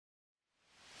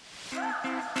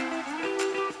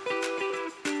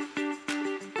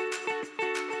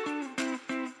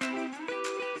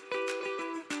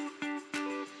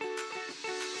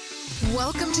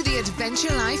Welcome to the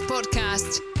Adventure Life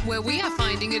Podcast, where we are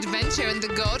finding adventure in the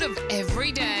God of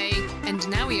every day. And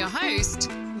now your host,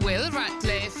 Will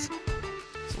Ratcliffe.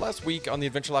 So last week on the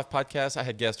Adventure Life Podcast, I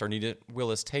had guest Arnita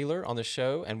Willis Taylor on the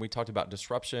show, and we talked about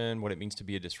disruption, what it means to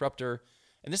be a disruptor.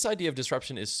 And this idea of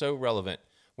disruption is so relevant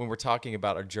when we're talking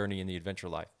about our journey in the adventure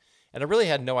life. And I really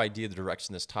had no idea the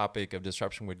direction this topic of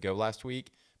disruption would go last week,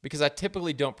 because I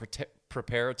typically don't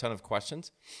prepare a ton of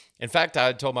questions. In fact, I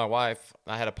had told my wife,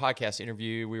 I had a podcast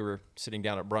interview. We were sitting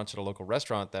down at brunch at a local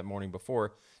restaurant that morning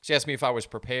before. She asked me if I was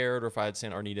prepared or if I had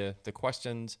sent Arnita the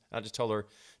questions. I just told her,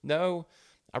 no,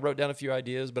 I wrote down a few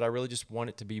ideas, but I really just want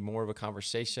it to be more of a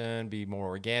conversation, be more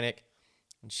organic.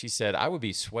 And she said, I would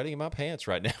be sweating in my pants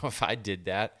right now if I did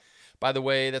that. By the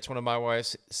way, that's one of my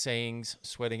wife's sayings,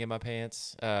 sweating in my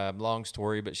pants. Long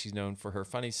story, but she's known for her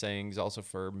funny sayings, also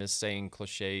for missaying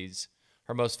cliches.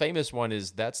 Her most famous one is,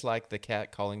 that's like the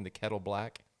cat calling the kettle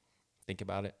black. Think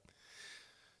about it.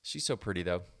 She's so pretty,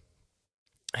 though.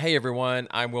 Hey, everyone.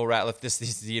 I'm Will Ratcliffe. This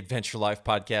is the Adventure Life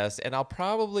Podcast, and I'll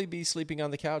probably be sleeping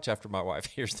on the couch after my wife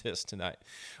hears this tonight.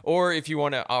 Or if you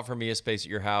want to offer me a space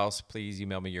at your house, please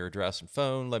email me your address and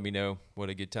phone. Let me know what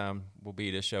a good time will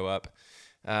be to show up.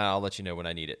 I'll let you know when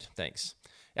I need it. Thanks.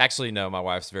 Actually, no, my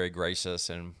wife's very gracious,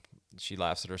 and she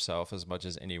laughs at herself as much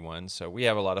as anyone, so we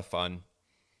have a lot of fun.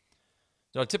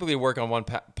 So I typically work on one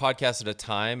podcast at a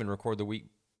time and record the week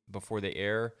before they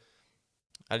air.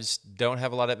 I just don't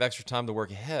have a lot of extra time to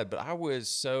work ahead, but I was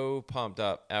so pumped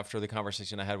up after the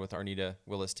conversation I had with Arnita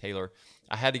Willis Taylor.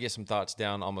 I had to get some thoughts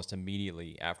down almost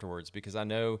immediately afterwards because I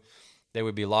know they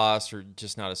would be lost or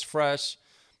just not as fresh.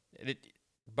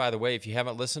 By the way, if you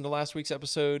haven't listened to last week's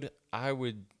episode, I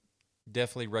would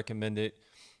definitely recommend it.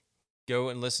 Go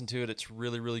and listen to it. It's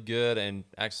really, really good. And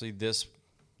actually, this,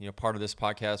 part of this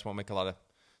podcast won't make a lot of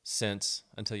sense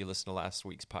until you listen to last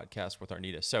week's podcast with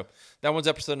Arnita. So that one's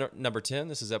episode number 10.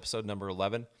 This is episode number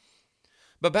 11.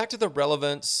 But back to the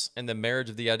relevance and the marriage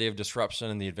of the idea of disruption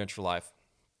in the adventure life.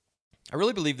 I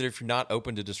really believe that if you're not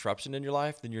open to disruption in your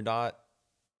life, then you're not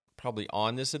probably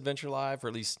on this adventure life, or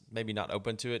at least maybe not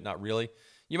open to it, not really.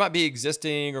 You might be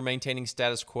existing or maintaining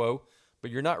status quo, but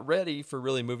you're not ready for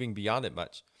really moving beyond it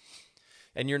much.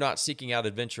 And you're not seeking out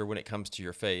adventure when it comes to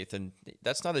your faith. And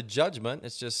that's not a judgment.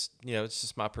 It's just, it's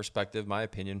just my perspective, my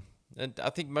opinion. And I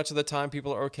think much of the time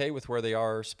people are okay with where they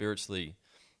are spiritually.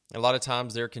 A lot of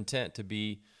times they're content to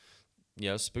be,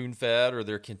 spoon-fed, or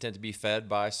they're content to be fed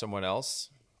by someone else,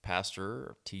 pastor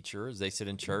or teacher, as they sit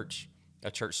in church,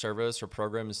 a church service or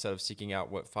program, instead of seeking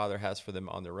out what Father has for them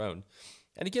on their own.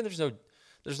 And again,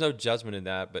 there's no judgment in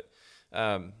that, but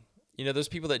those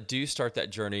people that do start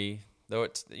that journey, though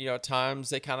it's at times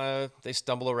they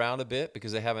stumble around a bit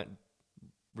because they haven't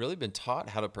really been taught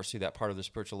how to pursue that part of their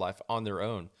spiritual life on their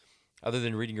own, other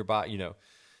than reading your Bible,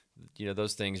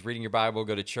 those things, reading your Bible,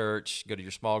 go to church, go to your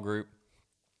small group.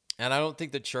 And I don't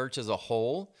think the church as a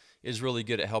whole is really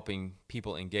good at helping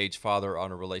people engage Father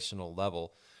on a relational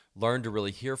level, learn to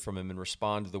really hear from Him and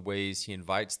respond to the ways He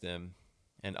invites them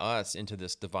and us into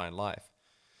this divine life.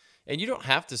 And you don't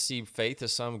have to see faith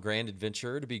as some grand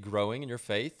adventure to be growing in your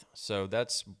faith. So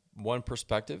that's one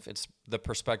perspective. It's the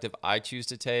perspective I choose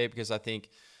to take because I think,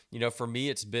 for me,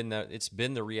 it's been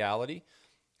the reality.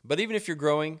 But even if you're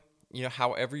growing,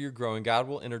 however you're growing, God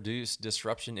will introduce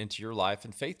disruption into your life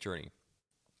and faith journey.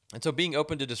 And so being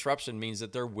open to disruption means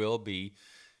that there will be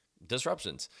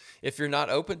disruptions. If you're not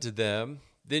open to them,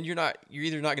 then you're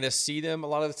either not going to see them a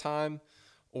lot of the time,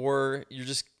 or you're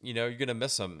just, you're going to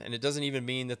miss them. And it doesn't even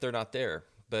mean that they're not there,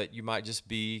 but you might just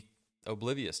be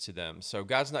oblivious to them. So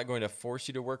God's not going to force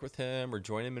you to work with Him or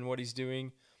join Him in what He's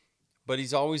doing, but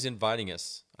He's always inviting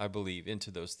us, I believe,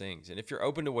 into those things. And if you're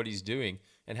open to what He's doing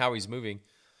and how He's moving,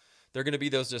 there are going to be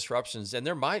those disruptions. And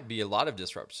there might be a lot of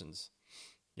disruptions,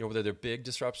 whether they're big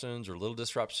disruptions or little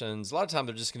disruptions. A lot of times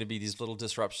they're just going to be these little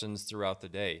disruptions throughout the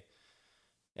day.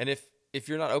 And if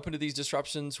you're not open to these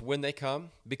disruptions when they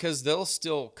come, because they'll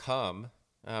still come,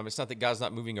 it's not that God's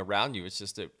not moving around you. It's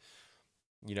just that,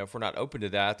 if we're not open to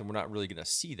that, then we're not really going to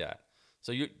see that.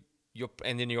 So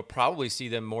you'll probably see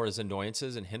them more as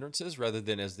annoyances and hindrances rather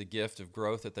than as the gift of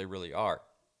growth that they really are.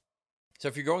 So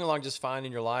if you're going along just fine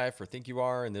in your life or think you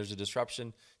are, and there's a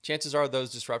disruption, chances are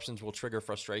those disruptions will trigger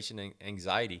frustration and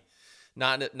anxiety,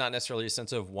 not necessarily a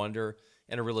sense of wonder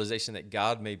and a realization that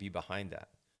God may be behind that.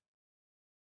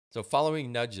 So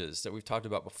following nudges that we've talked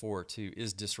about before too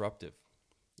is disruptive.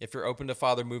 If you're open to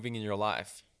Father moving in your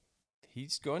life,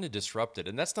 he's going to disrupt it.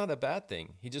 And that's not a bad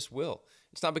thing. He just will.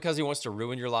 It's not because he wants to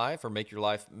ruin your life or make your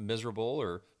life miserable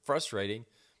or frustrating.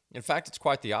 In fact, it's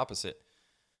quite the opposite.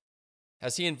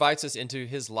 As he invites us into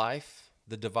his life,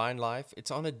 the divine life,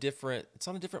 it's on a different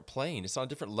plane. It's on a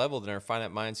different level than our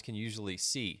finite minds can usually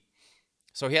see.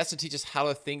 So he has to teach us how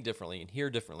to think differently and hear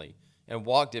differently and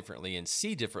walk differently and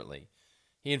see differently.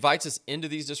 He invites us into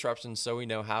these disruptions so we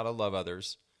know how to love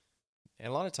others and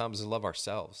a lot of times to love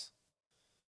ourselves.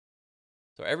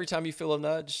 So every time you feel a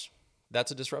nudge,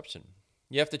 that's a disruption.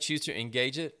 You have to choose to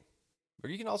engage it, or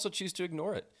you can also choose to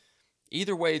ignore it.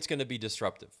 Either way, it's going to be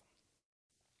disruptive.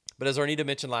 But as Arnita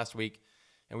mentioned last week,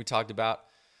 and we talked about,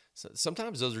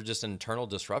 sometimes those are just an internal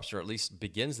disruption, or at least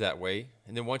begins that way.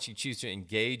 And then once you choose to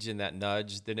engage in that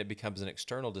nudge, then it becomes an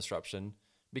external disruption.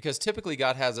 Because typically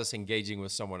God has us engaging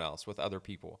with someone else, with other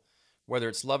people, whether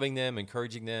it's loving them,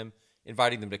 encouraging them,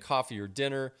 inviting them to coffee or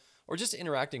dinner, or just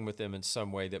interacting with them in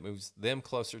some way that moves them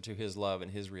closer to his love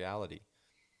and his reality.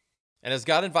 And as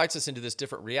God invites us into this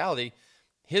different reality,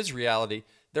 his reality,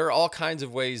 there are all kinds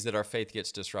of ways that our faith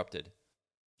gets disrupted.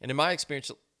 And in my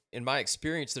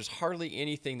experience, there's hardly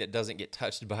anything that doesn't get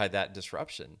touched by that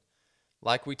disruption.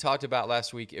 Like we talked about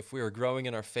last week, if we are growing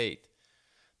in our faith,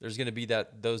 there's going to be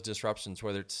those disruptions,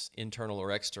 whether it's internal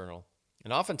or external.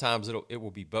 And oftentimes it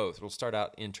will be both. It'll start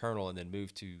out internal and then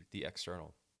move to the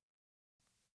external.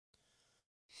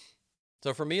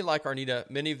 So for me, like Arnita,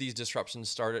 many of these disruptions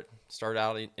start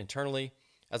out internally.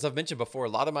 As I've mentioned before, a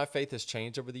lot of my faith has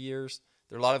changed over the years.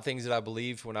 There are a lot of things that I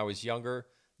believed when I was younger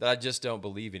that I just don't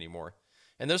believe anymore.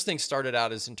 And those things started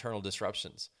out as internal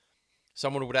disruptions.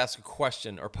 Someone would ask a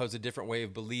question or pose a different way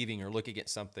of believing or looking at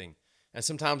something. And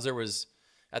sometimes there was,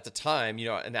 at the time,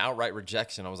 an outright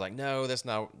rejection. I was like, no, that's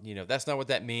not what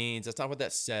that means. That's not what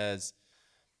that says.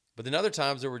 But then other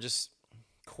times there were just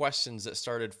questions that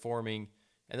started forming,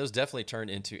 and those definitely turned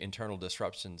into internal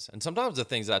disruptions. And sometimes the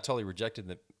things that I totally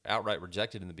outright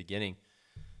rejected in the beginning,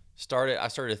 I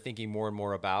started thinking more and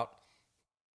more about,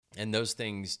 and those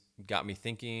things got me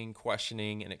thinking,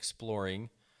 questioning, and exploring.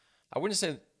 I wouldn't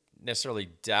say necessarily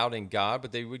doubting God,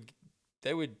 but they would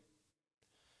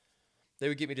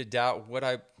get me to doubt what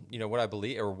I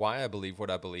believe or why I believe what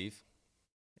I believe.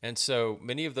 And so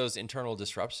many of those internal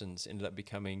disruptions ended up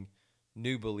becoming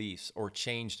new beliefs or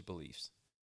changed beliefs.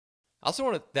 I also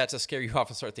want that to scare you off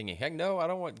and start thinking, heck no, I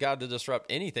don't want God to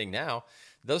disrupt anything now.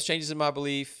 Those changes in my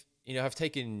belief, have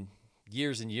taken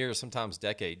years and years, sometimes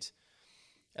decades.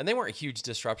 And they weren't huge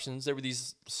disruptions. There were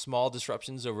these small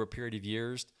disruptions over a period of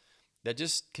years that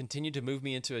just continued to move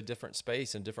me into a different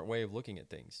space and different way of looking at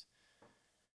things.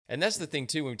 And that's the thing,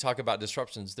 too, when we talk about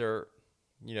disruptions. There's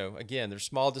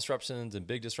small disruptions and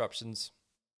big disruptions.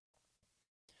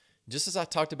 Just as I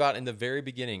talked about in the very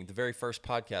beginning, the very first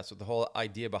podcast, with the whole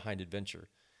idea behind adventure.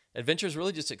 Adventure is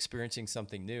really just experiencing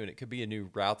something new, and it could be a new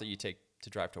route that you take to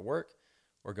drive to work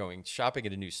or going shopping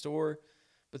at a new store.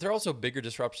 But there are also bigger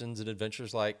disruptions and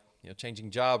adventures like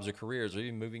changing jobs or careers or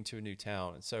even moving to a new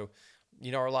town. And so,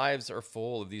 our lives are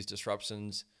full of these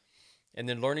disruptions. And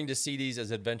then learning to see these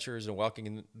as adventures and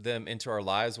welcoming them into our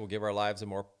lives will give our lives a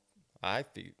more, I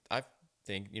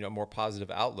think, more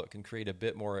positive outlook and create a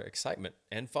bit more excitement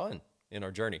and fun in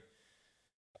our journey.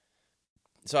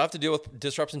 So I have to deal with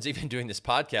disruptions even doing this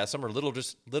podcast. Some are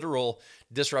literal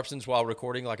disruptions while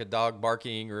recording, like a dog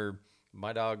barking or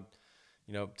my dog,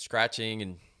 scratching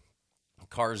and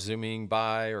cars zooming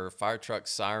by or fire truck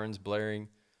sirens blaring.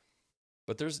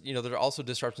 But there are also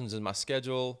disruptions in my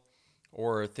schedule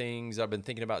or things I've been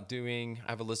thinking about doing.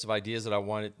 I have a list of ideas that I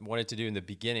wanted to do in the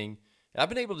beginning. And I've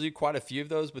been able to do quite a few of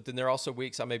those, but then there are also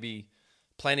weeks I may be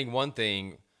planning one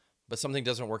thing, but something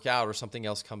doesn't work out or something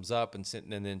else comes up, and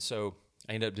then so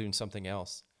I end up doing something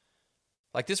else.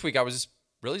 Like this week, I was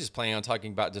just planning on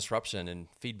talking about disruption and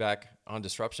feedback on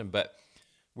disruption, but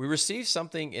we received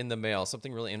something in the mail,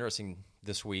 something really interesting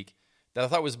this week that I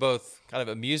thought was both kind of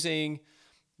amusing.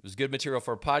 It was good material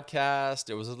for a podcast.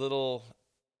 It was a little,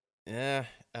 I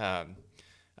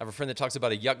have a friend that talks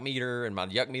about a yuck meter, and my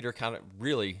yuck meter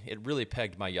really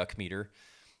pegged my yuck meter,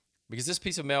 because this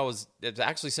piece of mail was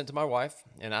actually sent to my wife,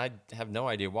 and I have no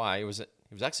idea why. It was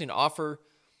actually an offer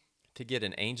to get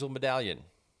an angel medallion,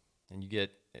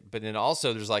 but then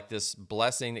also there's like this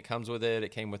blessing that comes with it. It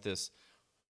came with this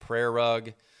prayer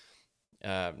rug.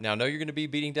 Now I know you're going to be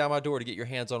beating down my door to get your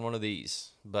hands on one of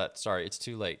these, but sorry, it's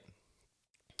too late.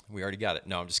 We already got it.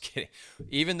 No, I'm just kidding.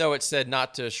 Even though it said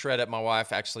not to shred it, my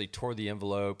wife actually tore the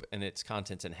envelope and its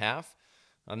contents in half.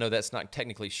 I know that's not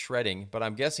technically shredding, but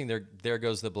I'm guessing there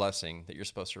goes the blessing that you're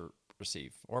supposed to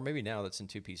receive. Or maybe now that's in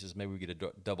two pieces. Maybe we get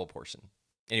a double portion.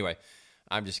 Anyway,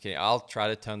 I'm just kidding. I'll try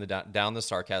to tone down the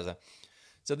sarcasm.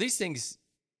 So these things,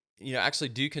 actually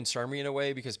do concern me in a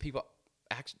way because people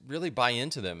really buy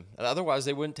into them. Otherwise,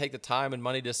 they wouldn't take the time and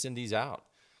money to send these out.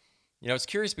 It's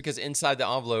curious because inside the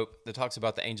envelope that talks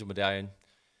about the angel medallion,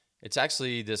 it's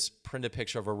actually this printed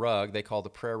picture of a rug they call the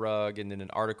prayer rug, and then an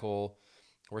article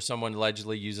where someone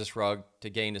allegedly used this rug to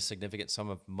gain a significant sum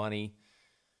of money.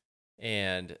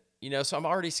 And, so I'm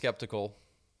already skeptical.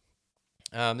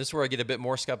 This is where I get a bit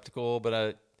more skeptical,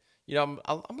 but, I'm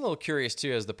a little curious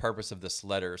too as the purpose of this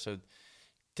letter. So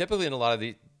typically in a lot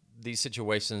of these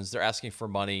situations, they're asking for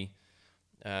money.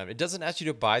 It doesn't ask you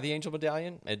to buy the angel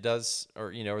medallion. It does,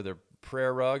 or the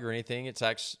prayer rug or anything. It's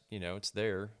actually, it's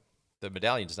there. The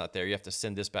medallion's not there. You have to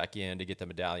send this back in to get the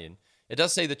medallion. It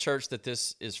does say the church that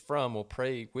this is from will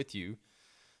pray with you.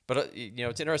 But,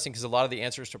 it's interesting because a lot of the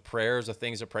answers to prayers, the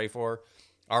things to pray for,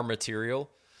 are material.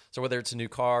 So whether it's a new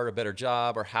car, a better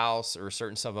job, or house, or a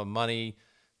certain sum of money,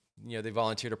 they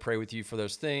volunteer to pray with you for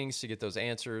those things to get those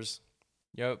answers.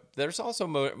 There's also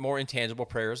more intangible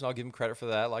prayers, and I'll give them credit for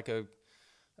that, like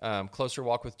a closer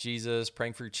walk with Jesus,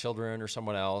 praying for your children or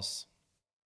someone else.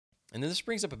 And then this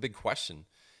brings up a big question.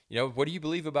 What do you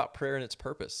believe about prayer and its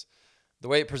purpose? The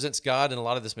way it presents God in a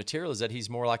lot of this material is that he's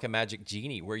more like a magic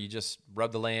genie where you just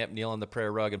rub the lamp, kneel on the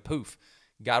prayer rug, and poof,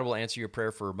 God will answer your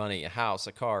prayer for money, a house,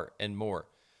 a car, and more.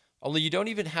 Only you don't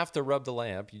even have to rub the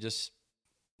lamp. You just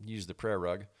use the prayer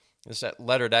rug. This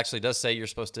letter, it actually does say you're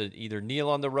supposed to either kneel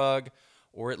on the rug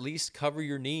or at least cover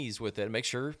your knees with it and make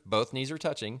sure both knees are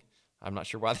touching. I'm not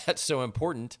sure why that's so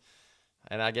important.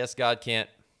 And I guess God can't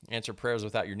answer prayers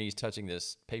without your knees touching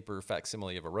this paper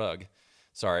facsimile of a rug.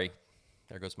 Sorry,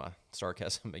 there goes my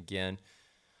sarcasm again.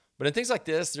 But in things like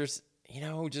this, there's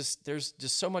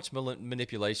just so much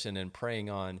manipulation and preying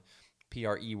on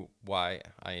preying,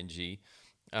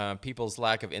 people's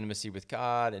lack of intimacy with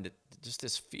God, and just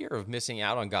this fear of missing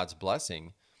out on God's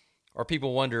blessing. Or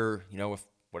people wonder,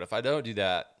 what if I don't do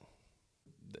that?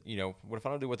 What if I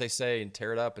don't do what they say and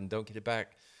tear it up and don't get it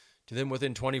back to them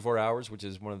within 24 hours, which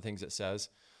is one of the things it says.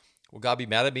 Will God be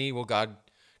mad at me? Will God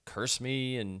curse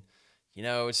me? And,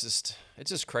 it's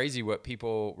just crazy what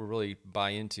people really buy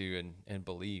into and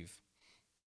believe.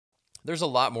 There's a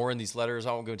lot more in these letters.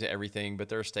 I won't go into everything, but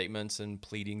there are statements and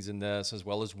pleadings in this, as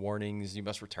well as warnings. You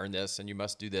must return this, and you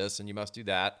must do this, and you must do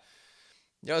that.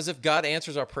 As if God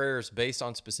answers our prayers based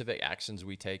on specific actions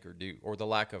we take or do, or the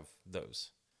lack of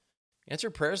those.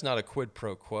 Answered prayer is not a quid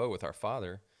pro quo with our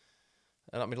Father.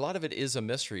 And a lot of it is a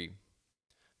mystery.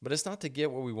 But it's not to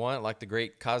get what we want, like the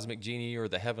great cosmic genie or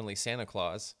the heavenly Santa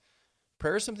Claus.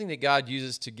 Prayer is something that God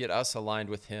uses to get us aligned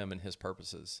with him and his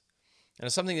purposes. And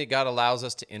it's something that God allows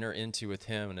us to enter into with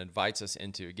him and invites us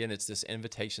into. Again, it's this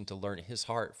invitation to learn his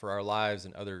heart for our lives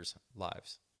and others'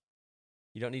 lives.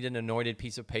 You don't need an anointed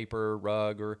piece of paper,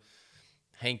 rug, or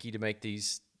hanky to make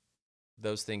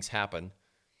those things happen.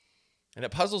 And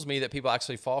it puzzles me that people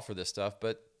actually fall for this stuff,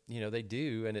 but, they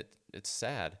do, and it's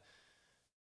sad.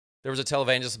 There was a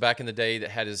televangelist back in the day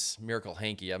that had his miracle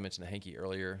hanky. I mentioned the hanky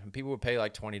earlier. And people would pay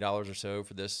like $20 or so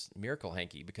for this miracle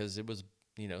hanky because it was,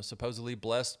 supposedly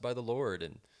blessed by the Lord.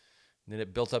 And then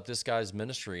it built up this guy's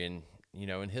ministry and,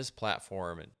 in his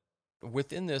platform. And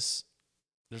within this,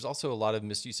 there's also a lot of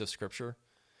misuse of Scripture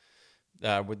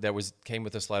that came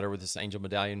with this letter, with this angel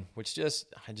medallion, which just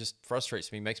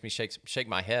frustrates me, makes me shake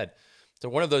my head. So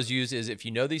one of those used is, if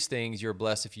you know these things, you're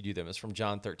blessed if you do them. It's from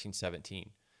John 13:17.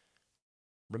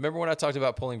 Remember when I talked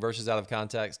about pulling verses out of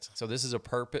context? So this is a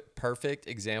perfect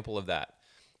example of that.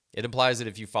 It implies that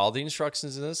if you follow the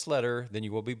instructions in this letter, then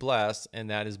you will be blessed, and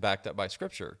that is backed up by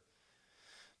Scripture.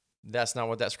 That's not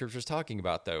what that Scripture is talking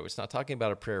about, though. It's not talking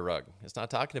about a prayer rug. It's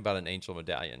not talking about an angel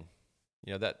medallion.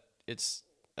 That it's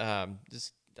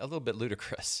just a little bit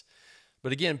ludicrous.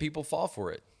 But again, people fall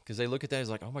for it because they look at that as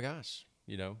like, oh my gosh,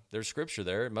 there's Scripture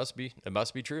there. It must be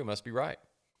true. It must be right.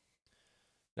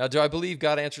 Now, do I believe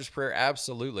God answers prayer?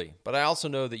 Absolutely. But I also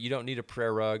know that you don't need a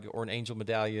prayer rug or an angel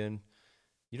medallion.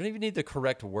 You don't even need the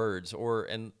correct words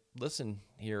and listen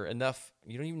here, you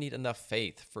don't even need enough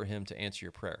faith for him to answer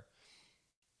your prayer.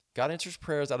 God answers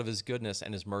prayers out of his goodness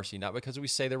and his mercy, not because we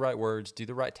say the right words, do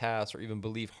the right tasks, or even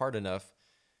believe hard enough,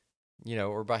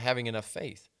 or by having enough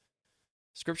faith.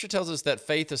 Scripture tells us that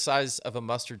faith the size of a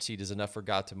mustard seed is enough for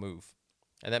God to move.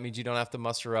 And that means you don't have to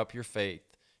muster up your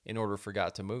faith in order for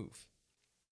God to move.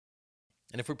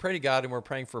 And if we pray to God and we're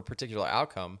praying for a particular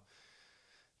outcome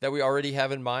that we already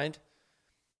have in mind,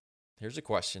 here's a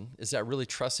question. Is that really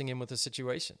trusting him with the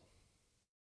situation?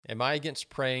 Am I against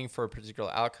praying for a particular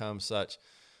outcome such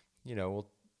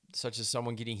as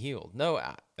someone getting healed? No,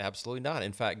 absolutely not.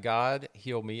 In fact, God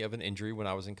healed me of an injury when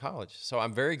I was in college. So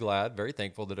I'm very glad, very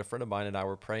thankful that a friend of mine and I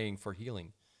were praying for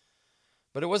healing.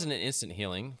 But it wasn't an instant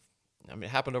healing. I mean, it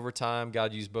happened over time.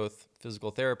 God used both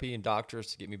physical therapy and doctors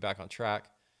to get me back on track.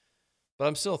 But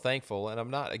I'm still thankful, and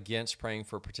I'm not against praying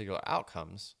for particular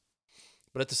outcomes.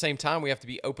 But at the same time, we have to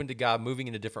be open to God moving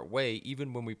in a different way,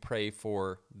 even when we pray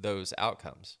for those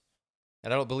outcomes.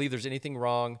 And I don't believe there's anything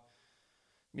wrong,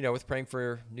 with praying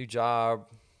for a new job,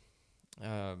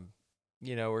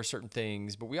 or certain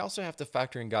things. But we also have to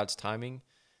factor in God's timing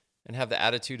and have the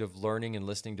attitude of learning and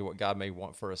listening to what God may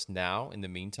want for us now in the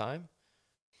meantime.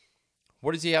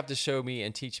 What does he have to show me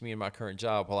and teach me in my current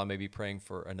job while I may be praying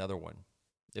for another one,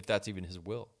 if that's even his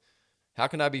will? How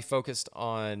can I be focused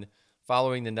on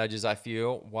following the nudges I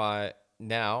feel while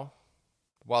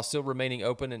still remaining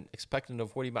open and expectant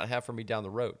of what he might have for me down the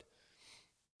road?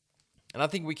 And I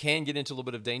think we can get into a little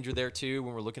bit of danger there too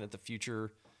when we're looking at the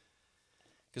future,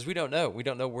 because we don't know. We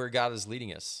don't know where God is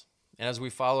leading us. And as we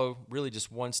follow really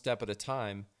just one step at a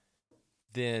time,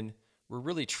 then we're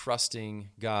really trusting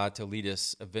God to lead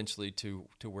us eventually to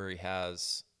where he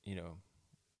has,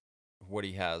 what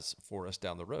he has for us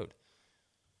down the road.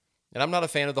 And I'm not a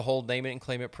fan of the whole name it and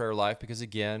claim it prayer life because,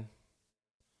 again,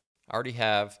 I already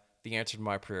have the answer to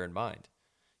my prayer in mind.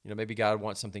 Maybe God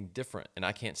wants something different, and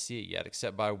I can't see it yet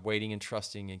except by waiting and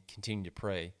trusting and continuing to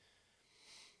pray.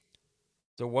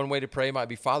 So one way to pray might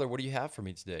be, Father, what do you have for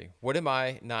me today? What am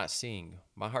I not seeing?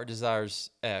 My heart desires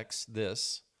X,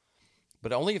 this,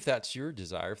 but only if that's your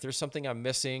desire. If there's something I'm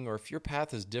missing or if your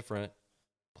path is different,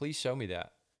 please show me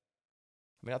that.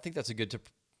 I think that's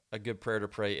a good prayer to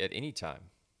pray at any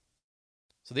time.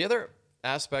 So the other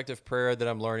aspect of prayer that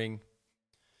I'm learning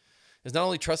is not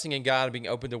only trusting in God and being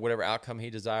open to whatever outcome he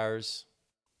desires,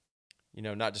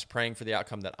 not just praying for the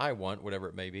outcome that I want, whatever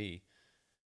it may be,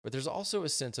 but there's also a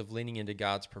sense of leaning into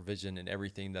God's provision in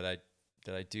everything that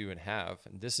I do and have.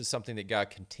 And this is something that God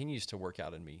continues to work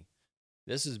out in me.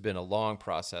 This has been a long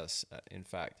process, in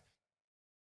fact.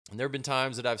 And there have been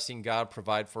times that I've seen God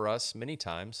provide for us, many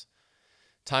times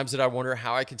that I wonder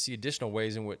how I can see additional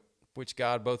ways in which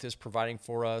God both is providing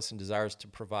for us and desires to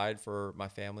provide for my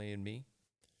family and me.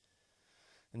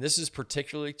 And this is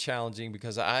particularly challenging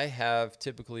because I have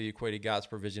typically equated God's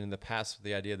provision in the past with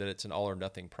the idea that it's an all or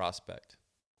nothing prospect.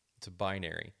 It's a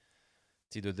binary.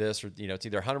 It's either this or, it's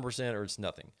either 100% or it's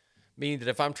nothing. Meaning that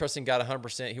if I'm trusting God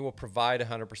 100%, he will provide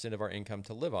 100% of our income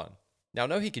to live on. Now, I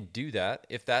know he can do that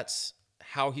if that's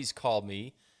how he's called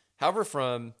me. However,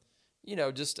 from,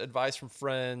 just advice from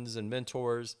friends and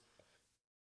mentors,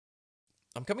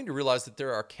 I'm coming to realize that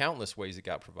there are countless ways that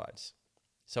God provides.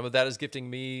 Some of that is gifting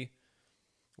me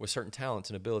with certain talents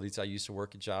and abilities I use to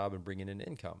work a job and bring in an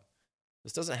income.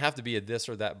 This doesn't have to be a this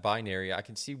or that binary. I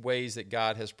can see ways that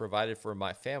God has provided for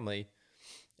my family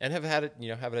and have had it,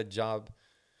 having a job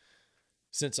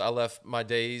since I left my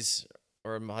days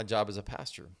or my job as a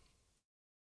pastor.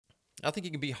 I think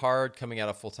it can be hard coming out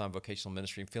of full-time vocational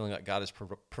ministry and feeling like God is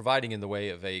providing in the way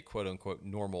of a quote-unquote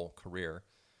normal career.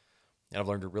 And I've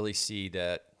learned to really see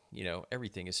that,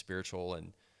 everything is spiritual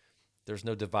and there's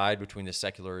no divide between the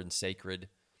secular and sacred.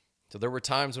 So there were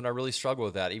times when I really struggled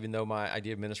with that, even though my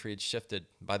idea of ministry had shifted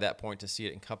by that point to see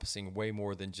it encompassing way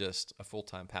more than just a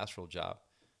full-time pastoral job.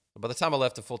 By the time I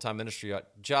left the full-time ministry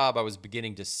job, I was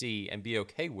beginning to see and be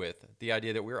okay with the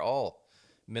idea that we're all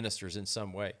ministers in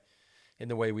some way, in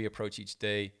the way we approach each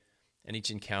day and each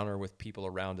encounter with people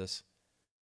around us.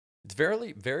 It's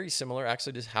very, very similar,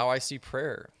 actually, to how I see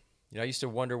prayer. I used to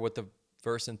wonder what the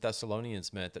verse in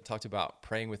Thessalonians meant that talked about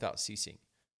praying without ceasing.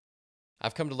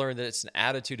 I've come to learn that it's an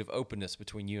attitude of openness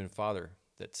between you and Father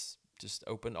that's just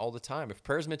open all the time. If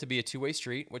prayer is meant to be a two-way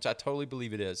street, which I totally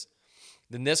believe it is,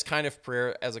 then this kind of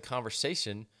prayer as a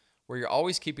conversation where you're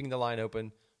always keeping the line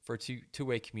open for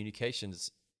two-way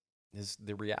communications is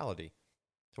the reality.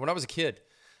 So when I was a kid,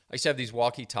 I used to have these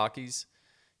walkie-talkies.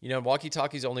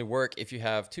 Walkie-talkies only work if you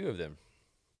have two of them.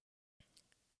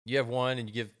 You have one and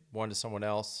you give one to someone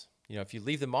else. If you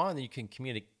leave them on, then you can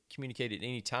communicate at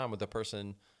any time with the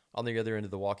person on the other end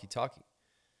of the walkie-talkie.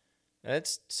 And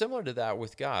it's similar to that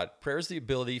with God. Prayer is the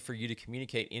ability for you to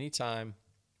communicate anytime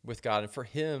with God and for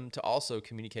him to also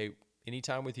communicate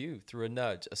anytime with you through a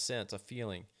nudge, a sense, a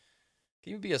feeling. It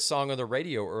can even be a song on the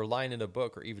radio or a line in a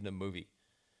book or even a movie.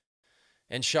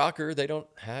 And shocker, they don't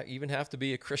even have to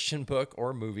be a Christian book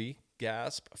or movie,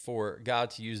 gasp, for God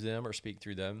to use them or speak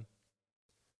through them.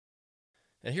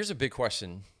 And here's a big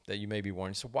question that you may be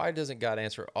wondering. So why doesn't God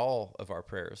answer all of our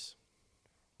prayers?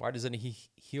 Why doesn't he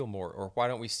heal more? Or why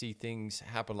don't we see things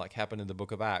happen like happened in the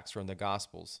book of Acts or in the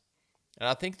Gospels? And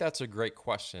I think that's a great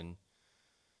question.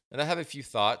 And I have a few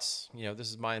thoughts. This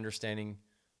is my understanding.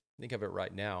 Think of it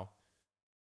right now.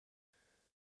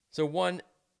 So one,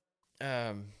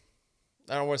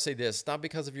 I don't want to say this, not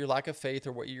because of your lack of faith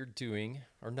or what you're doing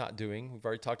or not doing. We've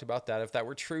already talked about that. If that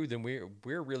were true, then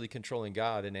we're really controlling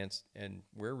God and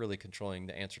we're really controlling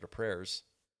the answer to prayers.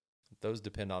 Those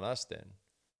depend on us then,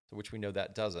 which we know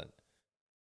that doesn't.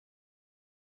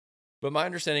 But my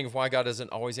understanding of why God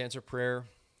doesn't always answer prayer,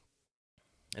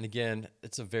 and again,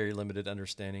 it's a very limited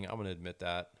understanding. I'm going to admit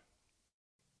that.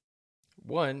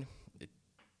 One, it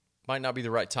might not be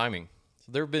the right timing.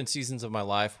 So there have been seasons of my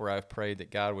life where I've prayed that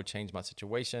God would change my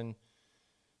situation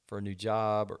for a new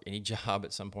job or any job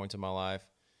at some point in my life,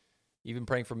 even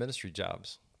praying for ministry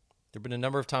jobs. There have been a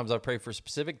number of times I've prayed for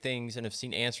specific things and have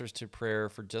seen answers to prayer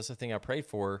for just the thing I prayed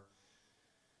for,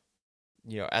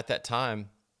 at that time.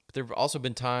 But there have also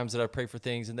been times that I've prayed for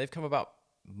things and they've come about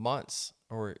months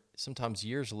or sometimes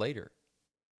years later.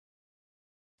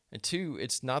 And two,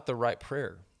 it's not the right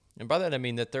prayer. And by that I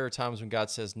mean that there are times when God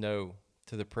says no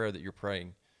to the prayer that you're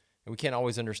praying. And we can't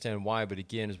always understand why, but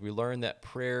again, as we learn that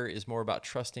prayer is more about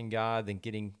trusting God than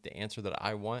getting the answer that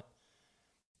I want,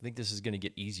 I think this is going to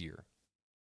get easier.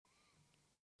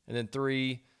 And then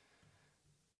three,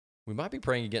 we might be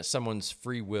praying against someone's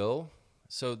free will.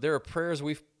 So there are prayers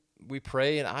we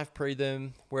pray, and I've prayed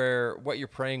them, where what you're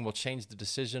praying will change the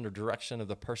decision or direction of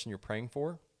the person you're praying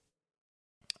for.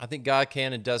 I think God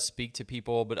can and does speak to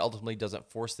people, but ultimately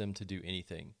doesn't force them to do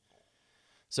anything.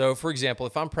 So, for example,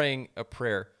 if I'm praying a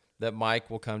prayer that Mike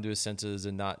will come to his senses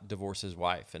and not divorce his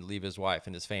wife and leave his wife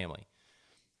and his family,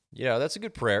 that's a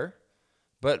good prayer,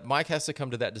 but Mike has to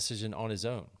come to that decision on his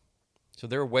own. So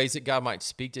there are ways that God might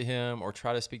speak to him or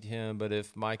try to speak to him, but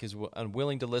if Mike is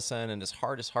unwilling to listen and his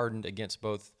heart is hardened against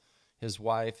both his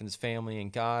wife and his family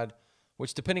and God,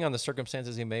 which depending on the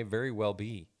circumstances he may very well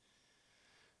be,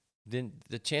 then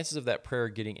the chances of that prayer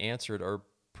getting answered are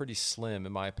pretty slim,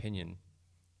 in my opinion.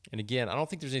 And again, I don't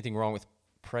think there's anything wrong with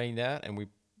praying that, and we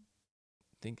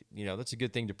think, that's a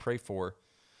good thing to pray for.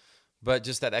 But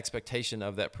just that expectation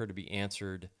of that prayer to be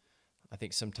answered, I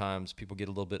think sometimes people get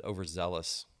a little bit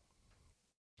overzealous.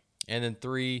 And then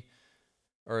 3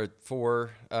 or 4,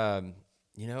 I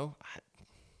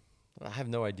have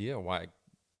no idea why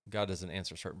God doesn't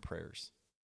answer certain prayers.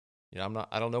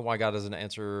 I don't know why God doesn't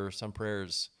answer some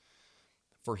prayers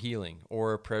for healing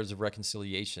or prayers of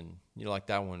reconciliation, like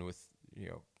that one with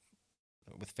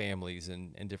families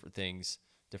and different things,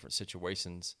 different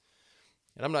situations.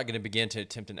 And I'm not going to begin to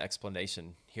attempt an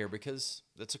explanation here because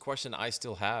that's a question I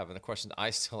still have and a question I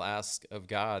still ask of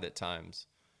God at times.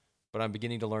 But I'm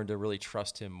beginning to learn to really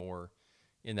trust him more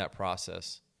in that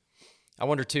process. I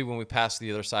wonder, too, when we pass to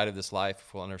the other side of this life,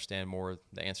 if we'll understand more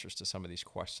the answers to some of these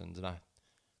questions, and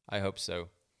I hope so.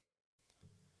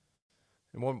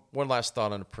 And one last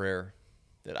thought on a prayer,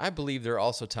 that I believe there are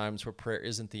also times where prayer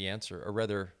isn't the answer, or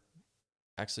rather,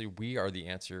 actually, we are the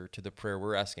answer to the prayer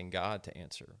we're asking God to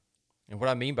answer. And what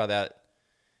I mean by that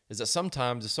is that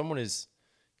sometimes if someone is,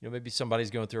 maybe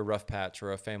somebody's going through a rough patch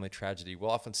or a family tragedy,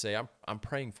 we'll often say, I'm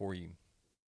praying for you.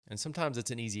 And sometimes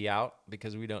it's an easy out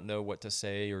because we don't know what to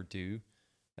say or do.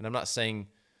 And I'm not saying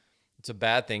it's a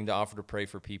bad thing to offer to pray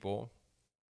for people,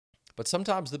 but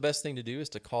sometimes the best thing to do is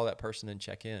to call that person and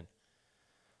check in,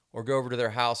 or go over to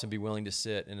their house and be willing to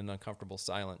sit in an uncomfortable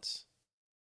silence.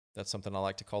 That's something I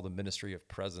like to call the ministry of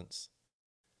presence.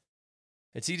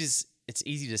 It's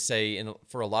easy to say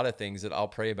for a lot of things that I'll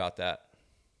pray about that.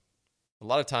 A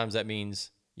lot of times that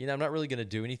means, I'm not really going to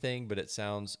do anything, but it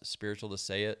sounds spiritual to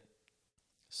say it.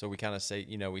 So we kind of say,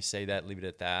 we say that, leave it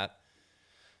at that.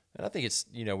 And I think it's,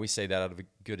 we say that out of a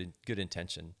good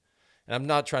intention. And I'm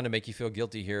not trying to make you feel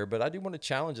guilty here, but I do want to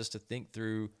challenge us to think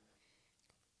through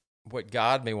what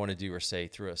God may want to do or say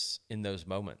through us in those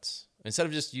moments. Instead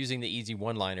of just using the easy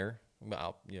one-liner,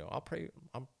 I'll pray.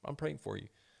 I'm praying for you.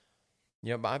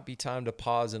 It might be time to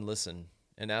pause and listen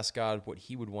and ask God what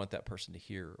he would want that person to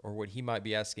hear, or what he might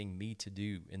be asking me to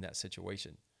do in that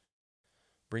situation.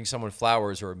 Bring someone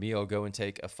flowers or a meal, go and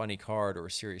take a funny card or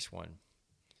a serious one.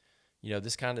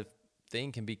 This kind of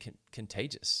thing can be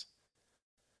contagious.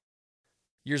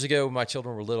 Years ago, when my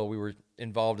children were little, we were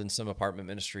involved in some apartment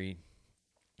ministry.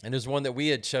 And there's one that we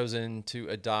had chosen to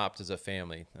adopt as a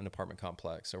family, an apartment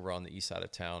complex over on the east side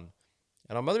of town.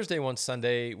 And on Mother's Day one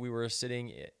Sunday, we were sitting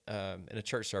in a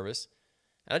church service,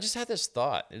 and I just had this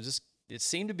thought. It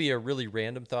seemed to be a really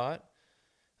random thought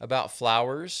about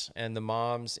flowers and the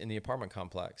moms in the apartment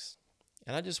complex.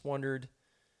 And I just wondered,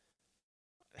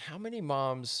 how many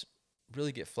moms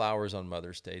really get flowers on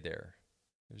Mother's Day there?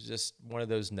 It was just one of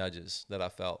those nudges that I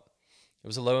felt. It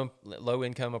was a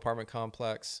low-income apartment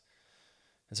complex.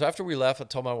 And so after we left, I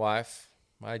told my wife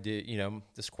my idea,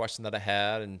 this question that I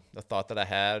had and the thought that I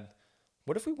had.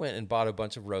 What if we went and bought a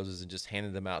bunch of roses and just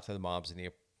handed them out to the moms in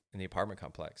the apartment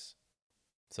complex?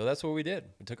 So that's what we did.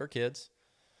 We took our kids,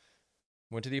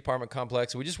 went to the apartment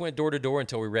complex, and we just went door to door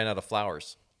until we ran out of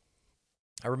flowers.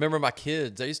 I remember my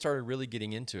kids, they started really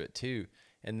getting into it too.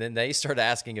 And then they started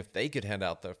asking if they could hand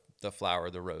out the flower,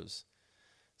 the rose.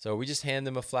 So we just hand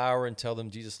them a flower and tell them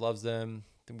Jesus loves them.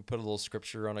 Then we put a little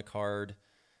scripture on a card,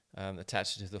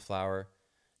 attached it to the flower.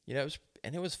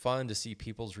 It was fun to see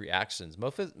people's reactions.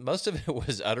 Most of it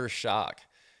was utter shock,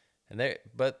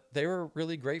 but they were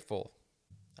really grateful.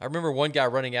 I remember one guy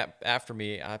running after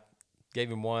me. I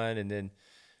gave him one, and then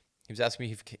he was asking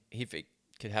me if he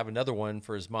could have another one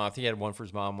for his mom. I think he had one for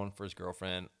his mom, one for his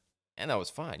girlfriend, and that was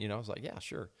fine. I was like, yeah,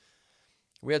 sure.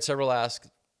 We had several ask,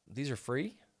 "These are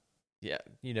free?" Yeah,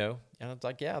 and I was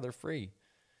like, yeah, they're free.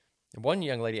 And one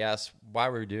young lady asked why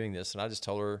we were doing this, and I just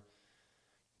told her,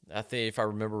 I think if I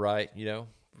remember right,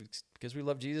 because we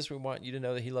love Jesus, we want you to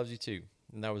know that he loves you too.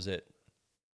 And that was it.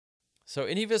 So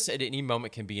any of us at any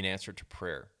moment can be an answer to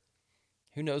prayer.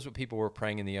 Who knows what people were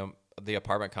praying in the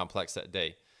apartment complex that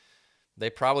day? They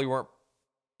probably weren't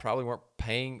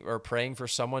paying or praying for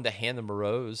someone to hand them a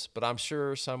rose, but I'm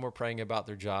sure some were praying about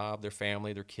their job, their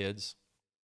family, their kids,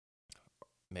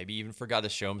 maybe even for God to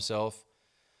show himself.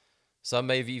 Some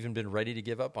may have even been ready to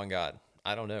give up on God.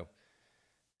 I don't know.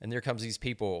 And there comes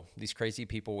these crazy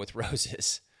people with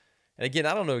roses. And again,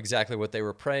 I don't know exactly what they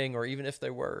were praying or even if they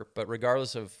were, but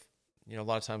regardless of, a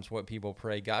lot of times what people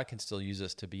pray, God can still use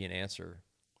us to be an answer.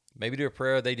 Maybe to a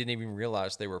prayer they didn't even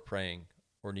realize they were praying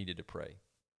or needed to pray.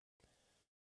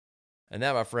 And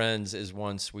that, my friends, is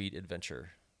one sweet adventure.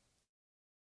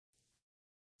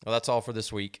 Well, that's all for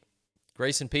this week.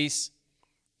 Grace and peace,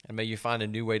 and may you find a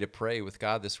new way to pray with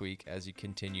God this week as you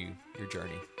continue your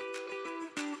journey.